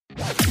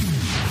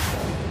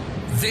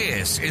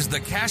This is the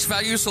Cash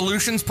Value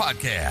Solutions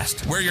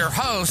Podcast, where your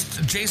hosts,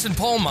 Jason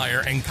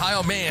Pohlmeyer and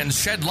Kyle Manns,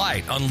 shed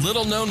light on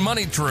little-known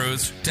money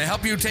truths to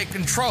help you take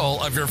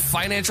control of your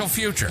financial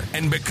future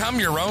and become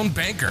your own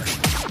banker.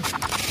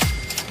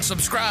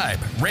 Subscribe,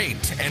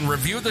 rate, and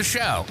review the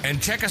show,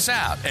 and check us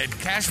out at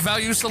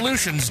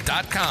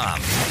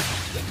cashvaluesolutions.com.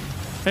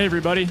 Hey,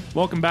 everybody.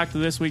 Welcome back to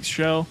this week's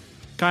show.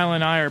 Kyle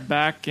and I are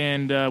back,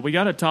 and we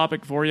got a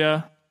topic for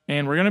you.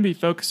 And we're going to be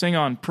focusing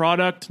on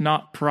product,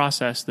 not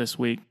process this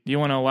week. Do you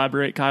want to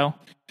elaborate, Kyle?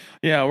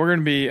 Yeah, we're going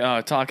to be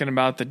talking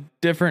about the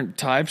different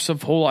types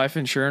of whole life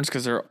insurance,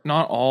 because they're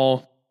not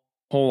all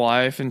whole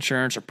life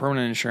insurance or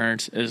permanent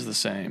insurance is the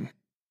same.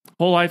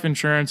 Whole life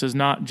insurance is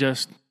not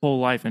just whole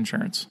life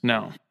insurance.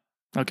 No.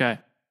 Okay.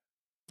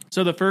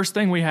 So the first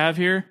thing we have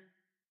here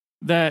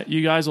that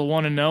you guys will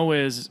want to know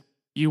is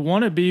you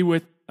want to be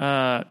with,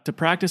 to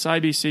practice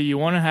IBC, you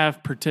want to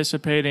have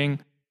participating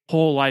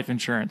whole life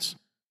insurance.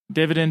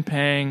 Dividend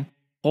paying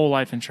whole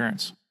life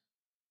insurance.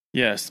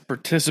 Yes,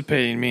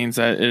 participating means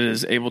that it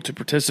is able to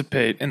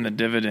participate in the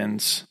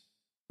dividends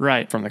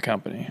from the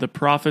company. The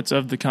profits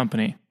of the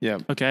company.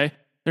 Yep. Okay.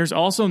 There's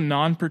also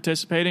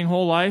non-participating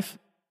whole life.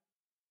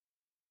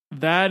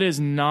 That is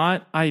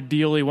not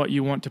ideally what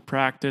you want to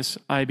practice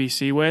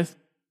IBC with.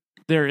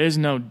 There is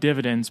no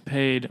dividends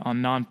paid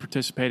on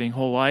non-participating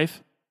whole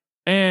life.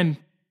 And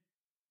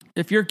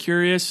if you're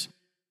curious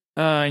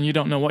and you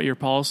don't know what your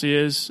policy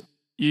is,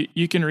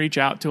 you can reach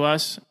out to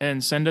us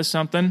and send us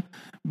something.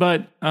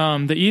 But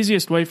the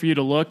easiest way for you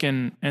to look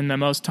and the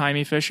most time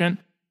efficient,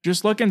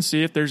 just look and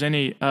see if there's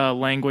any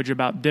language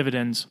about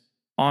dividends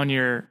on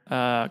your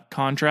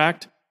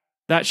contract.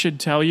 That should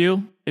tell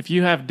you, if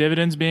you have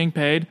dividends being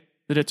paid,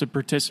 that it's a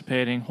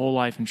participating whole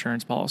life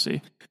insurance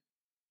policy.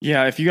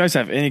 Yeah, if you guys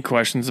have any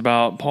questions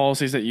about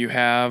policies that you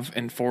have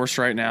enforced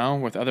right now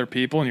with other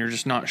people and you're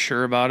just not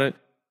sure about it,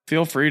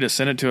 feel free to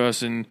send it to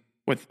us. And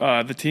with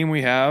the team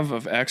we have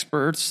of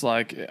experts,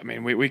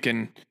 we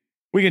can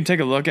take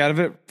a look at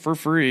it for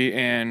free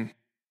and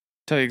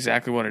tell you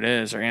exactly what it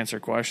is or answer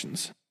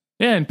questions.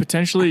 Yeah, and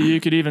potentially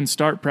you could even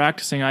start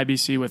practicing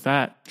IBC with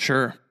that.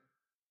 Sure.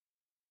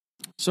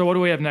 So what do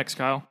we have next,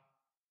 Kyle?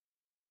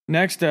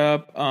 Next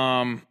up,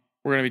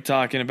 we're going to be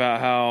talking about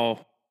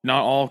how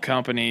not all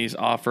companies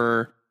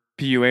offer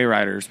PUA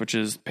riders, which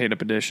is paid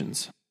up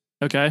additions.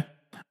 Okay.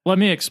 Let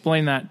me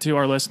explain that to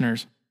our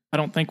listeners. I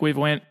don't think we've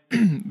went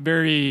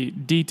very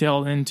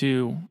detailed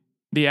into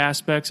the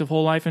aspects of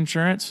whole life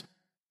insurance.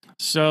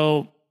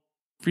 So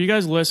for you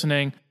guys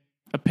listening,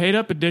 a paid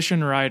up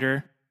addition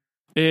rider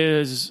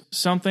is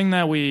something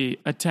that we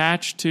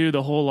attach to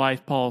the whole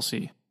life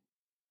policy.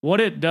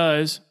 What it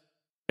does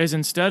is,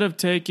 instead of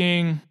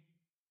taking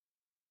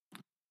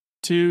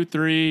 2,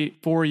 3,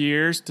 4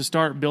 years to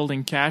start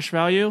building cash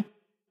value,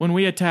 when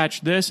we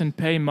attach this and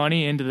pay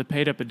money into the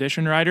paid up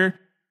addition rider,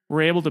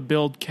 we're able to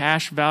build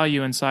cash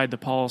value inside the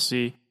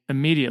policy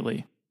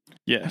immediately.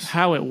 Yes.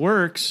 How it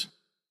works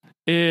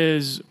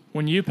is,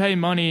 when you pay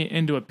money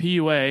into a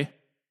PUA,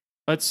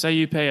 let's say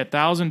you pay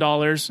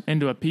 $1,000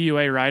 into a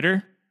PUA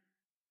rider,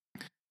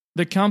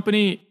 the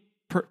company,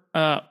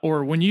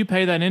 or when you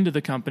pay that into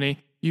the company,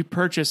 you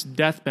purchase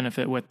death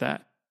benefit with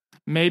that.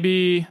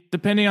 Maybe,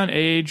 depending on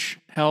age,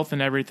 health,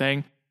 and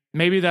everything,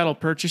 maybe that'll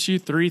purchase you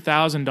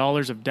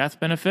 $3,000 of death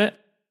benefit.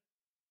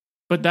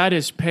 But that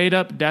is paid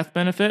up death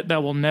benefit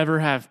that will never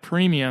have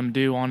premium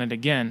due on it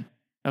again.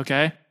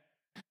 Okay?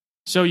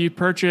 So you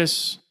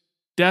purchase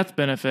death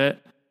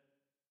benefit,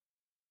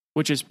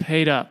 which is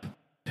paid up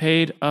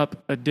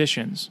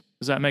additions.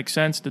 Does that make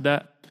sense?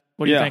 What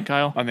do you think,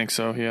 Kyle? I think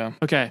so, yeah.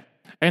 Okay.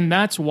 And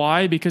that's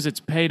why, because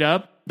it's paid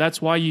up,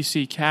 that's why you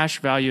see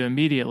cash value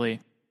immediately.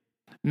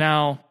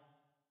 Now,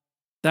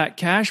 that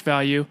cash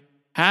value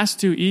has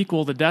to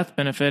equal the death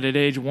benefit at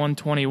age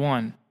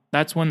 121.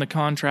 That's when the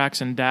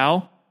contracts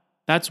endow.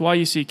 That's why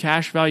you see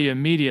cash value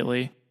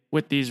immediately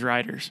with these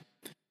riders.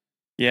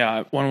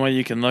 Yeah, one way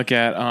you can look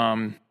at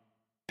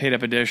paid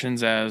up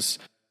additions as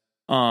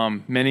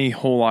many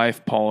whole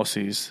life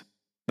policies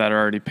that are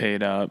already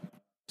paid up.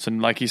 So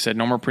like you said,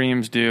 no more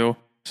premiums due.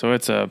 So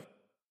it's a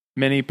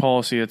mini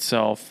policy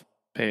itself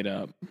paid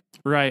up.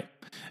 Right.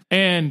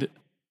 And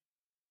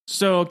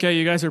so, okay,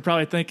 you guys are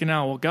probably thinking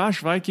now, well, gosh,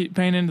 if I keep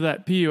paying into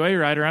that PUA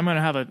rider, I'm going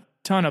to have a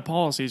ton of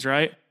policies,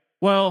 right?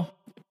 Well,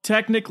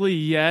 technically,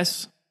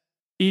 yes.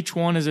 Each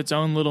one is its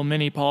own little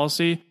mini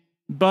policy,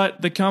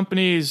 but the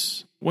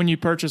companies, when you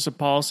purchase a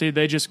policy,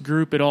 they just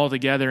group it all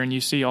together and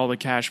you see all the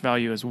cash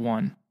value as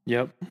one.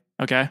 Yep.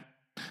 Okay.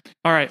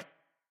 All right.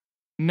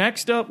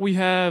 Next up, we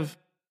have,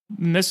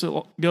 and this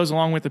goes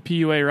along with the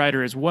PUA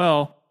rider as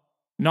well,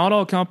 not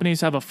all companies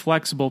have a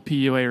flexible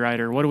PUA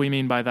rider. What do we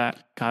mean by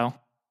that, Kyle?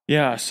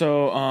 Yeah,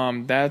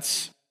 so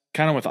that's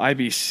kind of with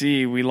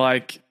IBC, we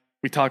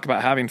talk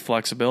about having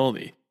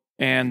flexibility.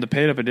 And the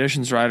paid up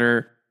additions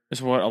rider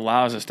is what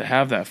allows us to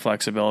have that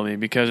flexibility,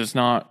 because it's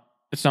not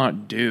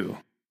due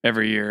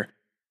every year.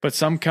 But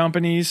some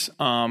companies,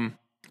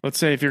 let's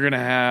say if you're going to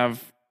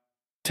have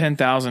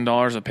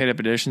 $10,000 of paid up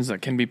additions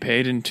that can be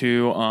paid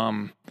into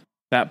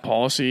that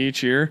policy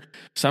each year.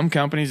 Some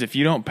companies, if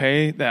you don't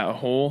pay that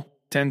whole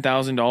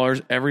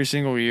 $10,000 every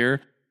single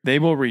year, they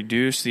will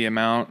reduce the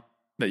amount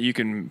that you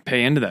can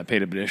pay into that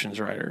paid up additions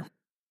rider.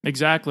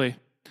 Exactly.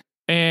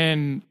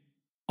 And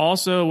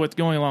also with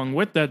going along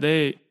with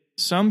that,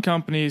 some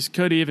companies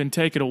could even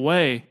take it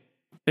away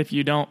if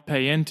you don't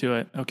pay into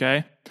it,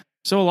 okay?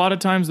 So a lot of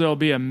times there'll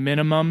be a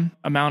minimum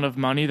amount of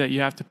money that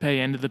you have to pay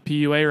into the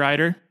PUA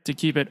rider to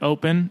keep it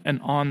open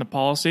and on the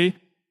policy,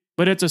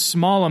 but it's a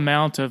small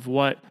amount of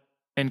what,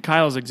 in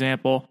Kyle's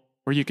example,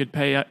 where you could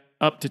pay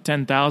up to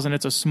 $10,000,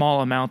 it's a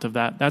small amount of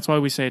that. That's why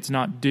we say it's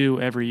not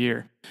due every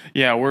year.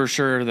 Yeah, we're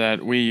sure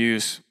that we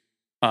use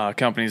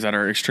companies that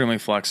are extremely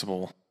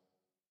flexible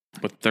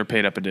with their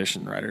paid up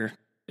addition rider.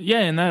 Yeah,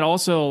 and that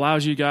also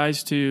allows you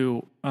guys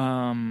to,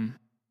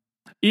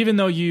 even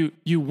though you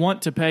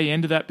want to pay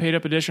into that paid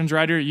up additions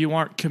rider, you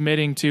aren't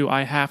committing to,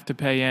 I have to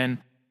pay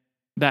in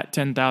that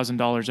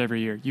 $10,000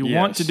 every year. You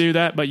want to do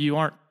that, but you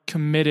aren't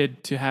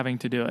committed to having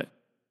to do it.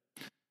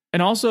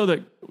 And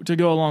also to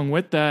go along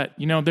with that,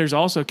 there's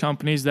also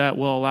companies that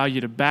will allow you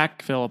to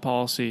backfill a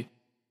policy.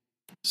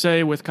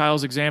 Say with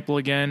Kyle's example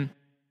again,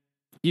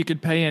 you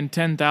could pay in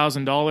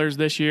 $10,000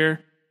 this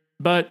year,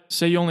 but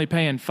say you only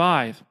pay in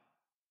 $5,000.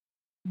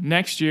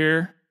 Next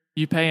year,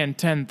 you pay in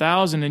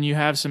 $10,000 and you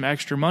have some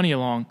extra money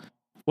along.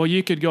 Well,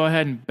 you could go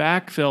ahead and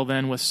backfill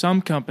then with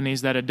some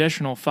companies that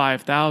additional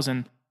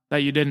 $5,000 that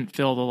you didn't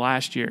fill the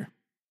last year.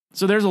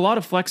 So there's a lot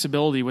of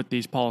flexibility with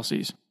these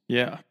policies.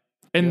 Yeah.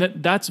 And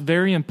that's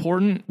very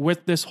important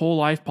with this whole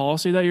life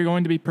policy that you're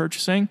going to be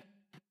purchasing,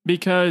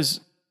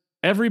 because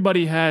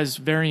everybody has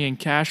varying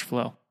cash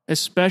flow,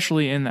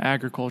 especially in the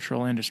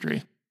agricultural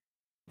industry.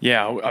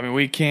 Yeah, I mean,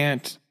 we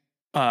can't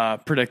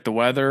predict the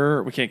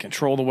weather. We can't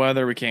control the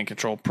weather. We can't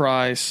control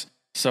price.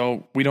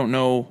 So we don't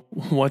know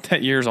what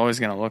that year is always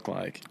going to look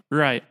like.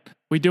 Right.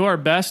 We do our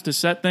best to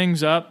set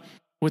things up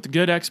with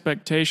good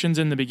expectations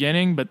in the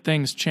beginning, but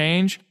things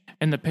change,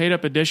 and the paid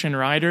up addition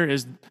rider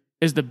is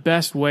the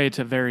best way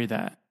to vary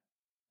that.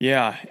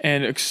 Yeah,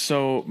 and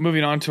so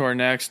moving on to our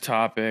next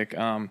topic,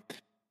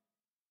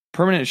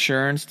 permanent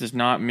insurance does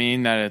not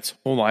mean that it's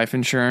whole life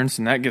insurance,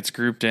 and that gets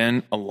grouped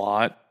in a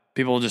lot.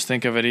 People just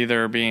think of it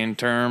either being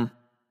term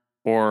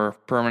or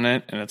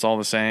permanent, and it's all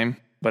the same,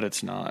 but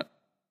it's not.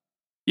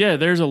 Yeah,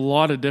 there's a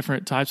lot of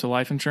different types of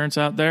life insurance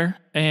out there,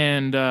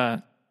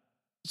 and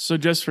so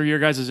just for your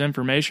guys'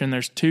 information,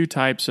 there's 2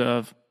 types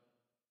of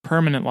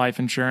permanent life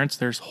insurance.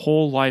 There's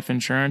whole life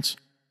insurance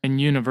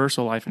and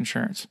universal life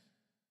insurance.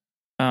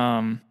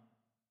 Kyle,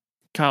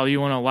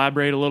 you want to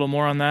elaborate a little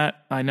more on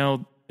that? I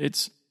know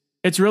it's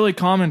really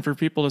common for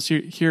people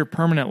to hear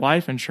permanent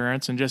life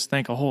insurance and just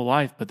think a whole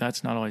life, but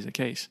that's not always the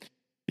case.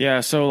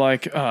 Yeah, so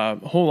like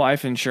whole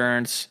life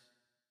insurance,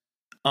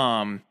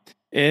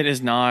 it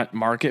is not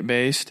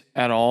market-based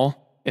at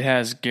all. It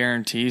has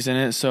guarantees in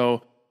it,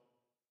 so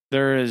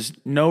there is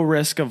no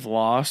risk of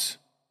loss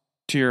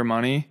to your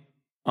money.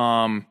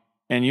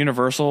 And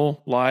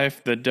universal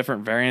life, the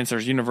different variants,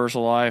 there's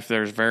universal life,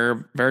 there's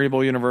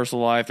variable universal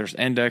life, there's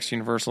index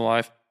universal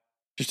life,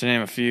 just to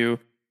name a few.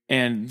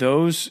 And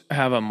those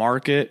have a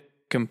market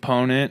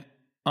component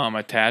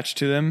attached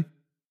to them.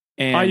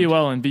 And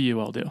IUL and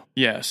VUL do.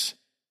 Yes.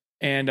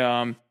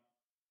 And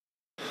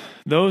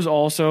those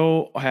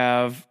also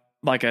have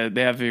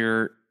they have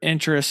your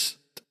interest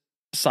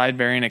side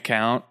bearing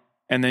account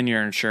and then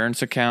your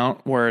insurance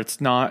account, where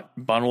it's not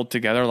bundled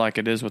together like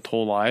it is with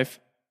whole life.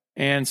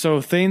 And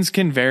so things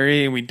can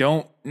vary, and we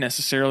don't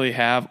necessarily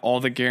have all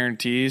the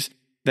guarantees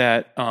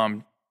that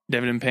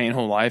dividend paying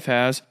whole life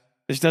has.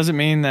 This doesn't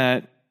mean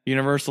that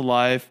universal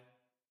life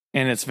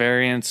and its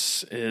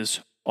variants is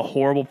a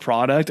horrible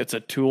product. It's a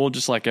tool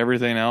just like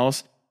everything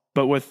else,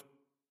 but with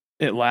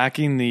it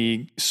lacking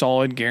the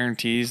solid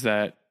guarantees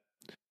that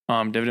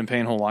dividend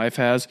paying whole life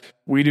has,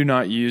 we do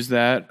not use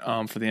that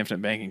for the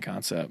infinite banking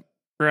concept.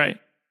 Right.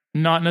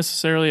 Not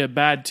necessarily a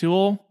bad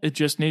tool. It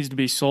just needs to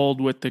be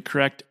sold with the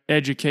correct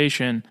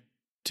education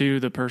to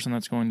the person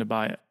that's going to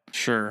buy it.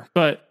 Sure.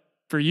 But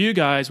for you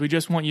guys, we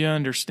just want you to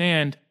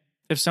understand,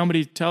 if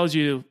somebody tells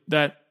you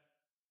that,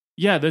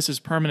 yeah, this is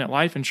permanent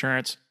life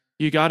insurance,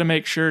 you got to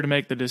make sure to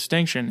make the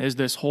distinction. Is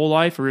this whole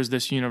life or is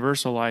this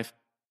universal life?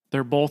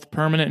 They're both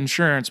permanent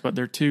insurance, but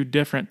they're 2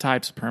 different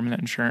types of permanent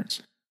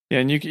insurance. Yeah,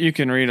 and you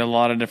can read a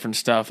lot of different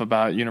stuff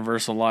about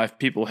universal life.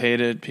 People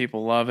hate it.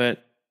 People love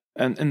it.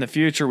 And in the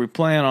future, we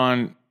plan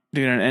on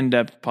doing an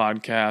in-depth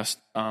podcast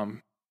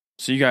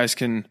so you guys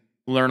can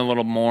learn a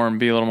little more and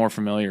be a little more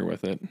familiar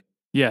with it.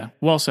 Yeah,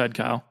 well said,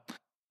 Kyle.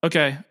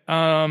 Okay,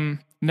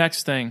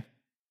 next thing.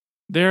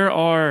 There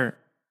are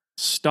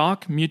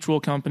stock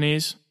mutual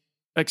companies.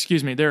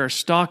 There are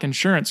stock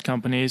insurance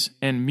companies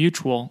and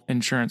mutual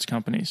insurance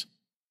companies.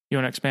 You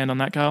want to expand on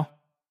that, Kyle?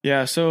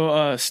 Yeah,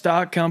 so a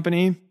stock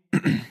company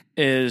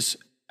is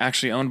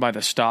actually owned by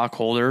the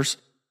stockholders.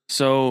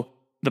 So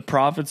the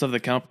profits of the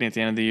company at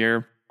the end of the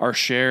year are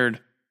shared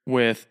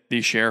with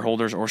the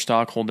shareholders or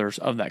stockholders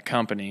of that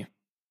company.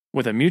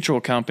 With a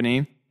mutual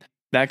company,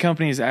 that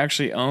company is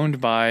actually owned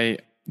by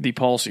the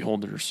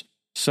policyholders.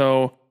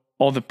 So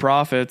all the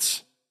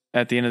profits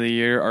at the end of the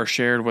year are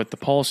shared with the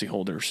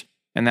policyholders.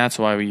 And that's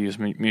why we use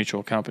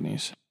mutual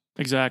companies.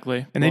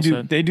 Exactly. And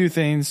they do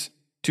things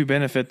to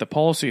benefit the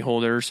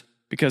policyholders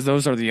because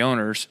those are the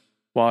owners,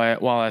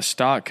 while as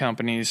stock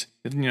companies,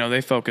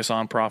 they focus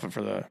on profit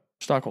for the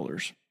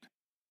stockholders.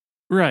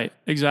 Right,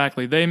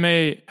 exactly. They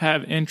may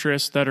have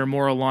interests that are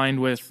more aligned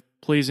with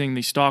pleasing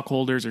the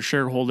stockholders or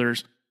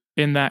shareholders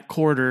in that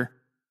quarter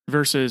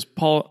versus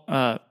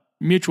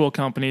mutual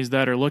companies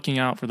that are looking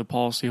out for the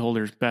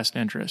policyholders' best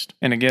interest.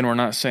 And again, we're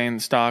not saying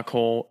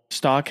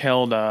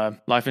stock-held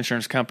life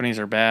insurance companies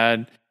are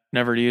bad,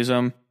 never use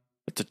them.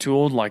 It's a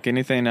tool like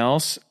anything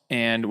else.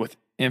 And with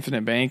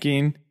infinite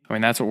banking,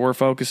 that's what we're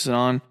focusing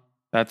on.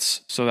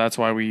 That's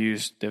why we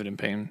use dividend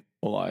paying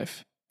whole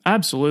life.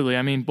 Absolutely.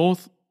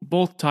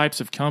 Both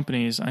types of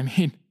companies,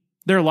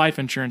 they're life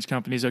insurance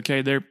companies,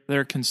 okay?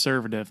 They're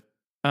conservative.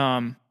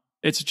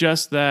 It's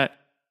just that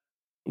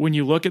when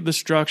you look at the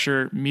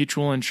structure,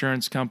 mutual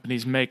insurance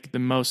companies make the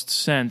most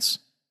sense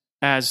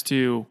as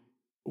to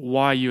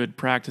who you would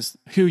practice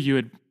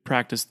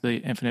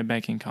the infinite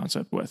banking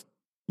concept with.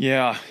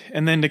 Yeah.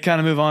 And then to kind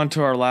of move on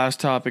to our last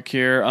topic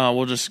here,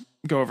 we'll just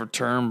go over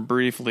term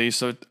briefly.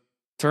 So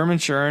term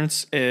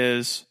insurance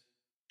is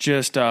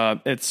just,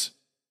 it's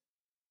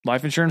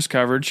life insurance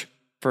coverage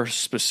for a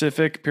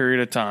specific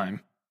period of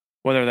time,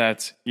 whether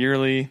that's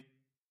yearly,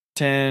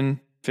 10,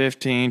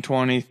 15,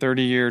 20,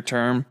 30-year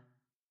term.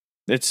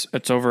 It's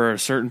over a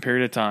certain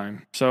period of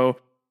time. So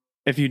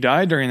if you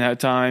die during that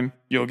time,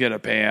 you'll get a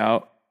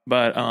payout,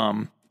 but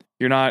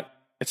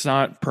it's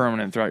not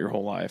permanent throughout your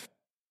whole life.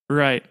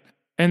 Right.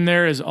 And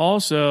there is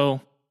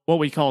also what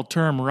we call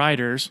term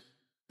riders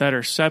that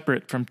are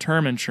separate from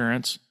term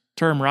insurance.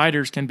 Term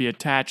riders can be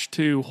attached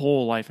to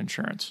whole life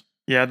insurance.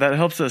 Yeah, that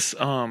helps us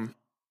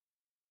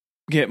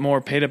get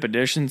more paid up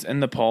additions in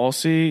the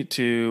policy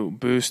to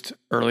boost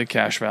early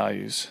cash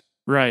values.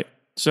 Right.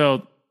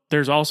 So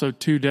there's also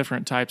two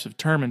different types of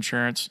term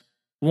insurance.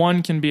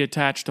 One can be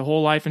attached to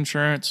whole life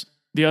insurance.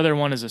 The other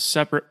one is a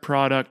separate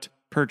product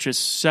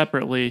purchased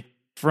separately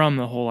from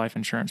the whole life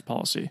insurance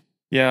policy.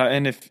 Yeah,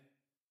 and if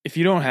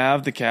you don't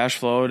have the cash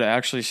flow to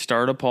actually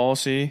start a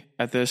policy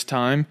at this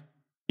time,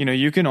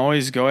 you can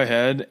always go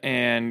ahead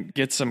and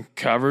get some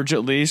coverage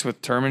at least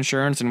with term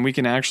insurance, and we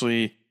can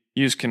actually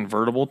use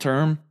convertible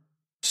term.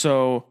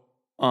 So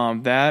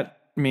that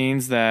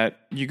means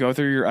that you go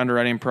through your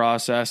underwriting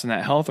process, and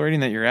that health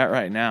rating that you're at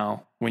right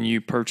now, when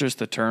you purchase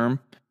the term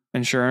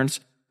insurance,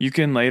 you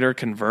can later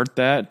convert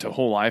that to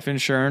whole life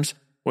insurance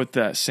with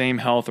that same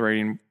health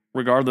rating,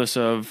 regardless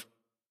of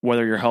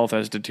whether your health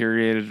has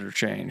deteriorated or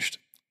changed.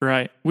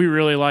 Right. We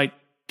really like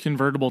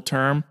convertible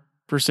term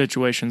for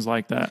situations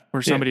like that,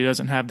 where somebody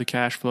doesn't have the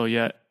cash flow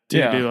yet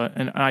to do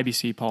an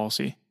IBC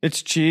policy.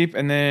 It's cheap,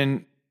 and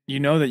then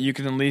that you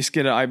can at least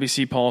get an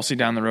IBC policy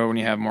down the road when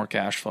you have more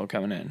cash flow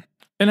coming in.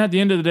 And at the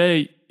end of the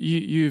day,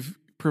 you've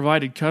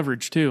provided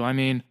coverage too.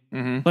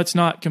 Let's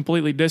not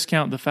completely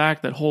discount the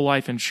fact that whole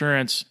life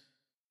insurance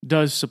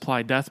does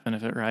supply death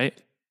benefit, right?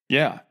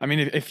 Yeah.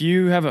 If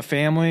you have a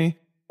family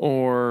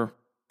or,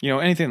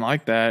 anything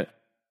like that,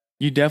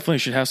 you definitely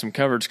should have some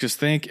coverage, because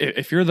think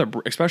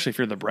especially if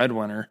you're the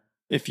breadwinner,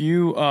 if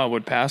you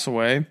would pass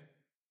away,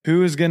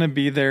 who is going to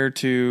be there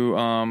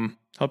to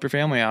help your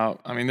family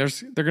out?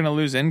 They're going to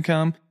lose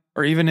income,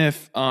 or even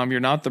if you're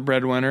not the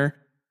breadwinner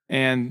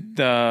and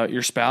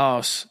your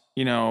spouse,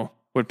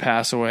 would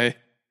pass away,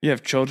 you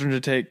have children to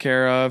take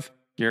care of,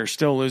 you're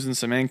still losing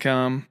some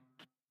income,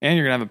 and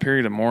you're going to have a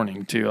period of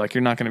mourning too.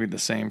 You're not going to be the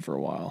same for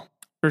a while.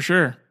 For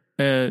sure.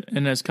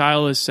 And as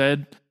Kyle has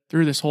said,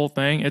 through this whole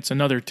thing, it's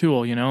another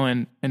tool,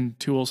 and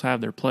tools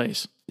have their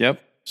place.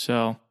 Yep.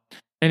 So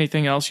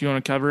anything else you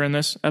want to cover in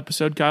this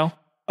episode, Kyle?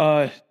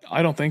 I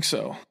don't think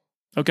so.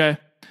 Okay.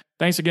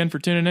 Thanks again for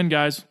tuning in,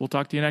 guys. We'll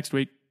talk to you next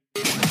week.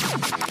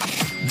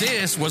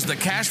 This was the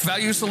Cash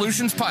Value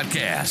Solutions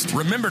Podcast.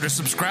 Remember to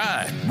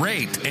subscribe,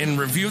 rate, and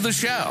review the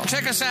show.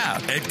 Check us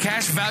out at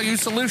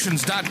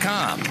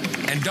cashvaluesolutions.com.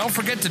 And don't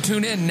forget to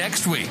tune in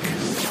next week.